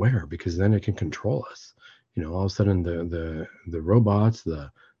self-aware, because then it can control us. All of a sudden the robots, the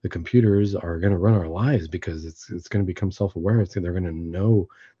computers are going to run our lives because it's going to become self-aware. They're going to know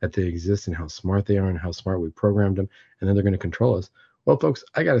that they exist and how smart they are and how smart we programmed them, and then they're going to control us. Well, folks,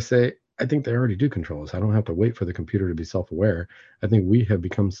 I got to say, I think they already do control us. I don't have to wait for the computer to be self-aware. I think we have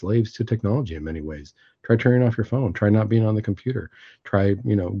become slaves to technology in many ways. Try turning off your phone. Try not being on the computer. Try,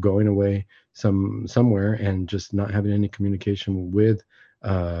 going away somewhere and just not having any communication with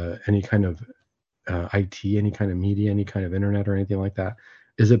any kind of IT, any kind of media, any kind of internet or anything like that.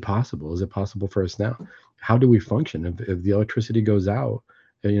 Is it possible? Is it possible for us now? How do we function if the electricity goes out?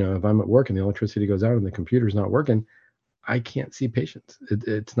 If I'm at work and the electricity goes out and the computer's not working, I can't see patients.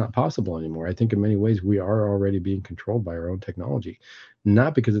 It's not possible anymore. I think in many ways we are already being controlled by our own technology,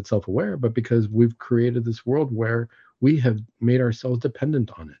 not because it's self-aware, but because we've created this world where we have made ourselves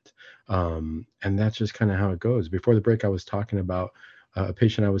dependent on it. And that's just kind of how it goes. Before the break, I was talking about a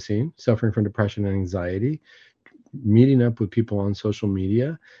patient I was seeing suffering from depression and anxiety, meeting up with people on social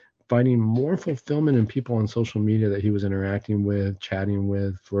media, finding more fulfillment in people on social media that he was interacting with, chatting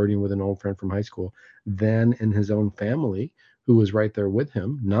with, flirting with an old friend from high school than in his own family, who was right there with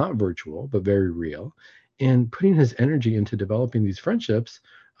him, not virtual, but very real, and putting his energy into developing these friendships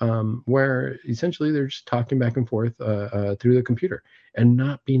where essentially they're just talking back and forth through the computer and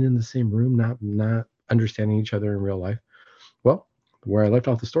not being in the same room, not understanding each other in real life. Well, where I left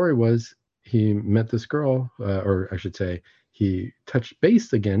off the story was he met this girl, or I should say, he touched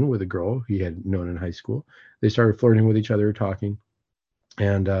base again with a girl he had known in high school. They started flirting with each other, talking,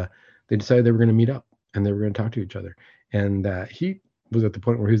 and they decided they were going to meet up and they were going to talk to each other. And he was at the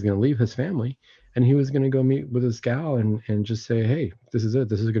point where he was going to leave his family and he was going to go meet with this gal and just say, hey, this is it.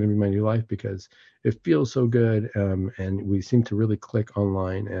 This is going to be my new life because it feels so good. And we seem to really click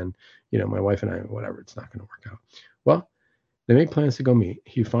online. And, my wife and I, whatever, it's not going to work out. Well, they make plans to go meet.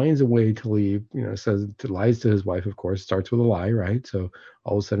 He finds a way to leave, lies to his wife, of course, starts with a lie, right? So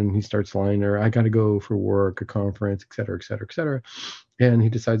all of a sudden he starts lying to her, I got to go for work, a conference, et cetera, et cetera, et cetera. And he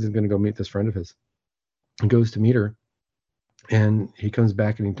decides he's going to go meet this friend of his. He goes to meet her and he comes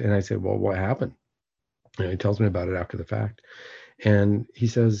back and I said, well, what happened? And he tells me about it after the fact. And he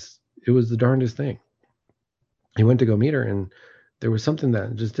says, it was the darndest thing. He went to go meet her and there was something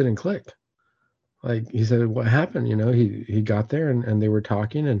that just didn't click. Like he said, what happened? He got there and they were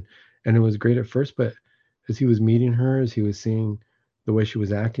talking and it was great at first, but as he was meeting her, as he was seeing the way she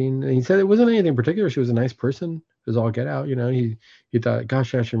was acting, and he said it wasn't anything particular. She was a nice person. It was all get out. He thought, gosh,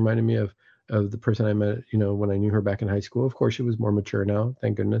 she reminded me of the person I met, when I knew her back in high school. Of course, she was more mature now,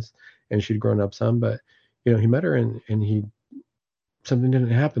 thank goodness, and she'd grown up some. But he met her and he something didn't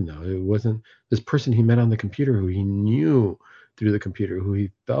happen though. It wasn't this person he met on the computer who he knew through the computer, who he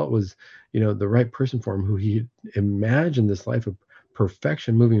felt was, the right person for him, who he imagined this life of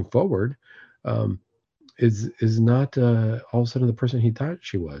perfection moving forward, is not all of a sudden the person he thought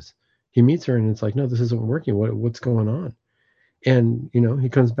she was. He meets her and it's like, no, this isn't working. What's going on? And he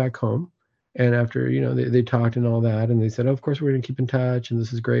comes back home, and after they talked and all that, and they said, oh, of course we're going to keep in touch, and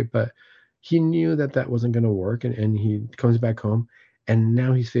this is great. But he knew that wasn't going to work, and he comes back home, and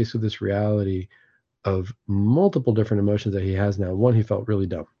now he's faced with this reality of multiple different emotions that he has now. One, he felt really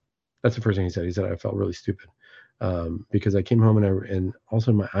dumb. That's the first thing he said. He said, I felt really stupid because I came home and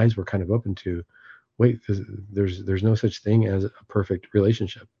also my eyes were kind of open to, wait, there's no such thing as a perfect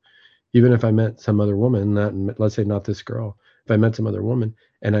relationship. Even if I met some other woman, let's say not this girl, if I met some other woman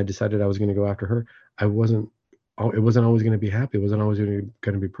and I decided I was going to go after her, it wasn't always going to be happy. It wasn't always going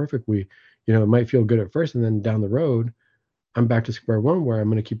to be perfect. It might feel good at first, and then down the road, I'm back to square one where I'm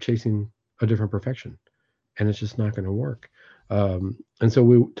going to keep chasing a different perfection, and it's just not going to work. And so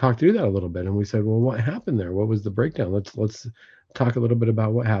we talked through that a little bit, and we said, well, what happened there? What was the breakdown? Let's talk a little bit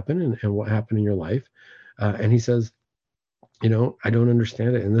about what happened and what happened in your life. And he says, I don't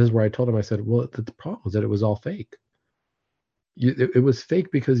understand it. And this is where I told him, I said, well, the problem was that it was all fake. It was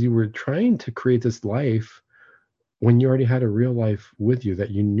fake because you were trying to create this life when you already had a real life with you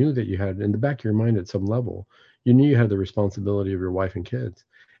that you knew that you had in the back of your mind at some level. You knew you had the responsibility of your wife and kids.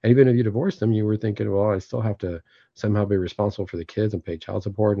 And even if you divorced them, you were thinking, well, I still have to somehow be responsible for the kids and pay child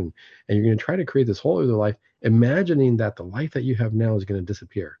support. And you're going to try to create this whole other life, imagining that the life that you have now is going to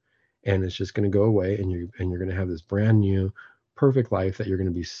disappear. And it's just going to go away. And you're going to have this brand new, perfect life that you're going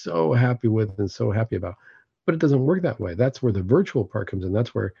to be so happy with and so happy about. But it doesn't work that way. That's where the virtual part comes in.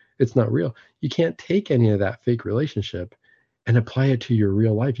 That's where it's not real. You can't take any of that fake relationship and apply it to your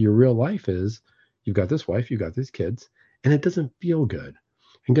real life. Your real life is you've got this wife, you've got these kids, and it doesn't feel good.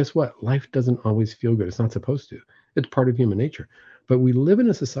 And guess what? Life doesn't always feel good. It's not supposed to. It's part of human nature. But we live in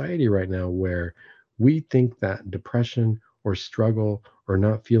a society right now where we think that depression or struggle or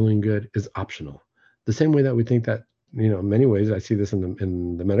not feeling good is optional. The same way that we think that, in many ways, I see this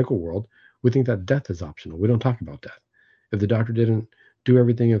in the medical world, we think that death is optional. We don't talk about death. If the doctor didn't do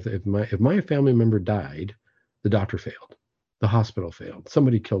everything, if my family member died, the doctor failed. The hospital failed.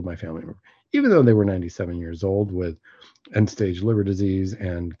 Somebody killed my family member, even though they were 97 years old with end-stage liver disease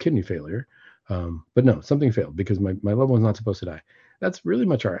and kidney failure. But no, something failed because my loved one's not supposed to die. That's pretty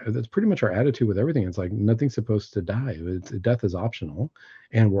much our attitude with everything. It's like nothing's supposed to die. Death is optional,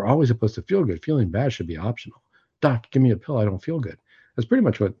 and we're always supposed to feel good. Feeling bad should be optional. Doc, give me a pill. I don't feel good. That's pretty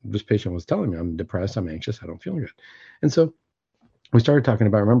much what this patient was telling me. I'm depressed. I'm anxious. I don't feel good. And so we started talking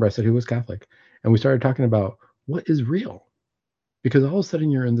about, remember I said he was Catholic, and we started talking about what is real? Because all of a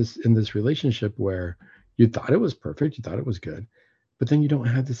sudden you're in this relationship where you thought it was perfect, you thought it was good, but then you don't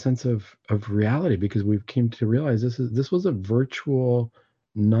have the sense of reality, because we've came to realize this was a virtual,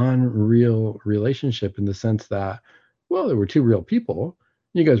 non-real relationship, in the sense that, well, there were two real people,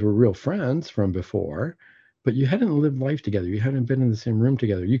 you guys were real friends from before, but you hadn't lived life together, you hadn't been in the same room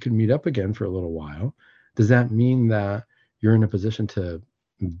together. You could meet up again for a little while. Does that mean that you're in a position to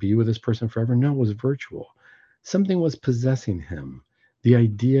be with this person forever? No, it was virtual. Something was possessing him. The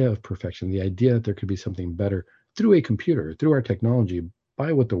idea of perfection, the idea that there could be something better through a computer, through our technology,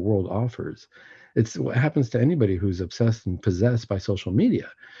 by what the world offers. It's what happens to anybody who's obsessed and possessed by social media.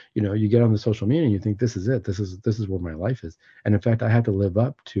 You get on the social media and you think, this is it. This is where my life is. And in fact, I have to live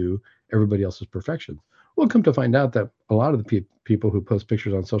up to everybody else's perfection. Well, come to find out that a lot of the people who post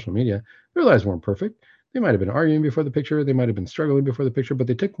pictures on social media, their lives weren't perfect. They might have been arguing before the picture, they might have been struggling before the picture, but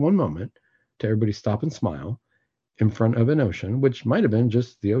they took one moment to everybody stop and smile in front of an ocean, which might have been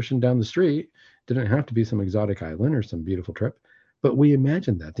just the ocean down the street. Didn't have to be some exotic island or some beautiful trip. But we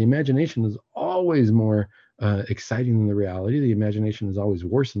imagined that. The imagination is always more exciting than the reality. The imagination is always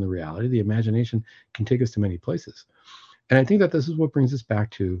worse than the reality. The imagination can take us to many places. And I think that this is what brings us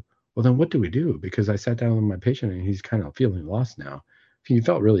back to, well, then what do we do? Because I sat down with my patient and he's kind of feeling lost now. He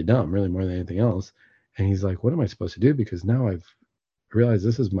felt really dumb, really more than anything else. And he's like, what am I supposed to do? Because now I've realized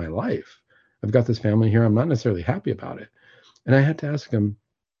this is my life. I've got this family here. I'm not necessarily happy about it. And I had to ask him,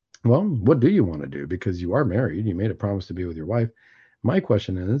 well, what do you want to do? Because you are married. You made a promise to be with your wife. My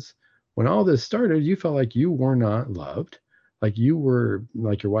question is, when all this started, you felt like you were not loved, like your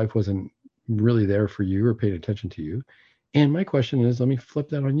wife wasn't really there for you or paying attention to you. And my question is, let me flip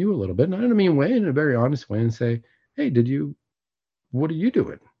that on you a little bit, not in a mean way, in a very honest way, and say, hey, what are you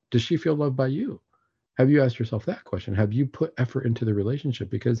doing? Does she feel loved by you? Have you asked yourself that question? Have you put effort into the relationship?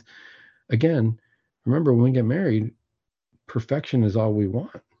 Because again, remember, when we get married, perfection is all we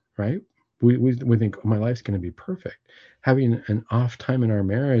want, right? We think, oh, my life's going to be perfect. Having an off time in our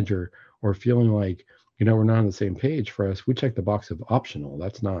marriage, or feeling like, we're not on the same page, for us, we check the box of optional.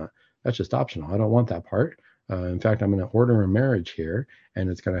 That's just optional. I don't want that part. In fact, I'm going to order a marriage here,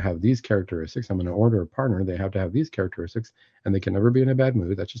 and it's going to have these characteristics. I'm going to order a partner. They have to have these characteristics, and they can never be in a bad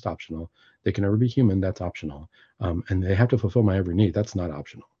mood. That's just optional. They can never be human. That's optional. And they have to fulfill my every need. That's not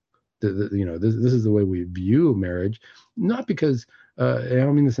optional. This is the way we view marriage, not because I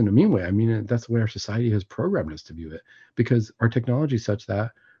don't mean this in a mean way. I mean, that's the way our society has programmed us to view it, because our technology is such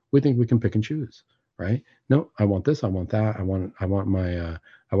that we think we can pick and choose, right? No, I want this, I want that, I want to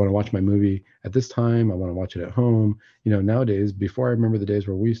watch my movie at this time, I want to watch it at home. Nowadays, before, I remember the days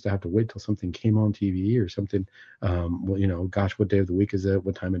where we used to have to wait till something came on TV or something. Gosh, what day of the week is it?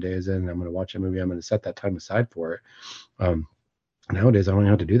 What time of day is it? And I'm going to watch a movie. I'm going to set that time aside for it. Nowadays, I don't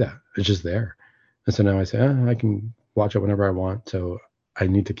have to do that. It's just there. And so now I say, I can watch it whenever I want. So I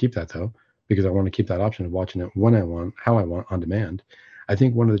need to keep that, though, because I want to keep that option of watching it when I want, how I want, on demand. I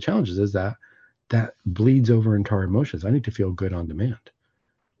think one of the challenges is that bleeds over into our emotions. I need to feel good on demand.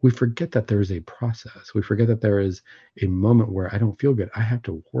 We forget that there is a process. We forget that there is a moment where I don't feel good. I have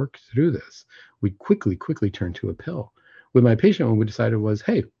to work through this. We quickly turn to a pill. With my patient, what we decided was,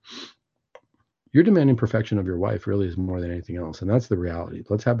 hey, you're demanding perfection of your wife really is more than anything else. And that's the reality.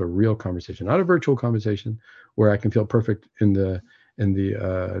 Let's have a real conversation, not a virtual conversation where I can feel perfect in the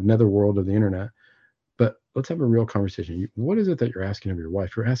netherworld of the internet, but let's have a real conversation. What is it that you're asking of your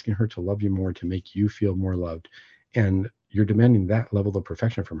wife? You're asking her to love you more, to make you feel more loved. And you're demanding that level of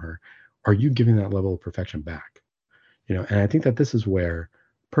perfection from her. Are you giving that level of perfection back? And I think that this is where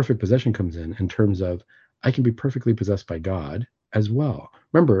perfect possession comes in terms of, I can be perfectly possessed by God as well.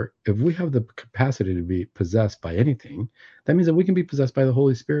 Remember, if we have the capacity to be possessed by anything, that means that we can be possessed by the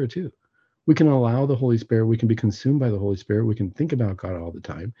Holy Spirit too. We can allow the Holy Spirit, we can be consumed by the Holy Spirit, we can think about God all the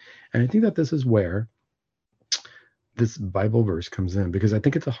time. And I think that this is where this Bible verse comes in, because I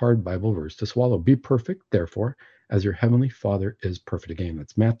think it's a hard Bible verse to swallow. Be perfect, therefore, as your heavenly Father is perfect. Again,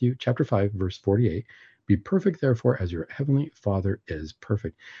 that's Matthew chapter 5, verse 48. Be perfect, therefore, as your heavenly Father is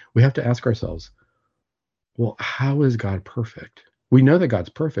perfect. We have to ask ourselves, well, how is God perfect? We know that God's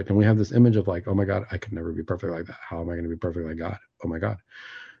perfect, and we have this image of like, oh my God, I could never be perfect like that. How am I going to be perfect like God? Oh my God.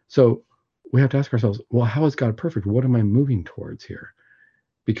 So we have to ask ourselves, well, how is God perfect? What am I moving towards here?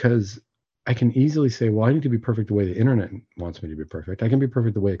 Because I can easily say, well, I need to be perfect the way the internet wants me to be perfect. I can be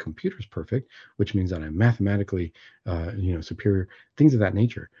perfect the way a computer is perfect, which means that I'm mathematically, superior, things of that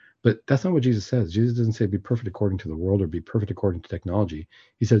nature. But that's not what Jesus says. Jesus doesn't say be perfect according to the world or be perfect according to technology.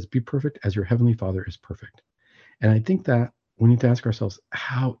 He says be perfect as your heavenly Father is perfect. And I think that we need to ask ourselves,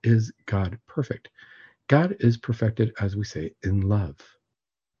 how is God perfect? God is perfected, as we say, in love.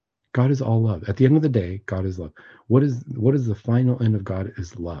 God is all love. At the end of the day, God is love. What is the final end of God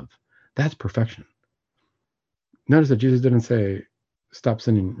is love. That's perfection. Notice that Jesus didn't say, stop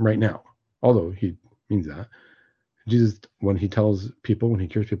sinning right now, although he means that. Jesus, when he tells people, when he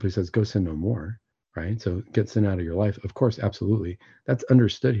cures people, he says, go sin no more, right? So get sin out of your life. Of course, absolutely. That's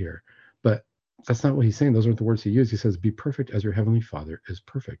understood here. But that's not what he's saying. Those aren't the words he used. He says, be perfect as your heavenly Father is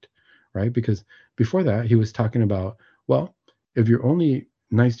perfect, right? Because before that, he was talking about, well, if you're only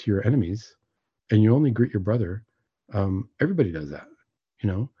nice to your enemies and you only greet your brother, everybody does that, you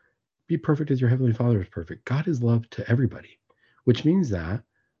know? Be perfect as your heavenly Father is perfect. God is love to everybody, which means that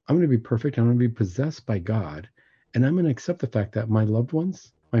I'm going to be perfect. I'm going to be possessed by God. And I'm going to accept the fact that my loved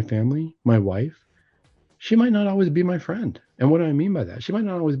ones, my family, my wife, she might not always be my friend. And what do I mean by that? She might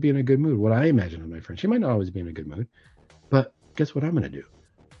not always be in a good mood. What I imagine of my friend, she might not always be in a good mood. But guess what I'm going to do?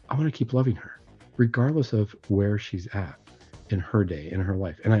 I want to keep loving her, regardless of where she's at in her day, in her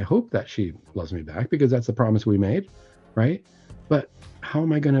life. And I hope that she loves me back, because that's the promise we made, right? But how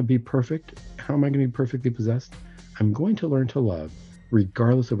am I going to be perfect? How am I going to be perfectly possessed? I'm going to learn to love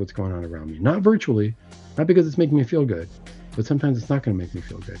regardless of what's going on around me. Not virtually, not because it's making me feel good, but sometimes it's not going to make me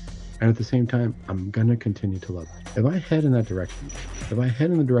feel good. And at the same time, I'm going to continue to love. If I head in that direction, if I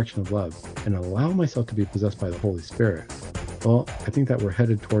head in the direction of love and allow myself to be possessed by the Holy Spirit, well, I think that we're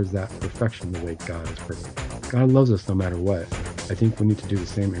headed towards that perfection the way God is perfect. God loves us no matter what. I think we need to do the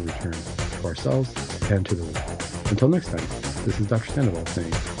same in return to ourselves and to the world. Until next time, this is Dr. Sandoval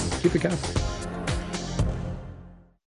saying, keep it Catholic.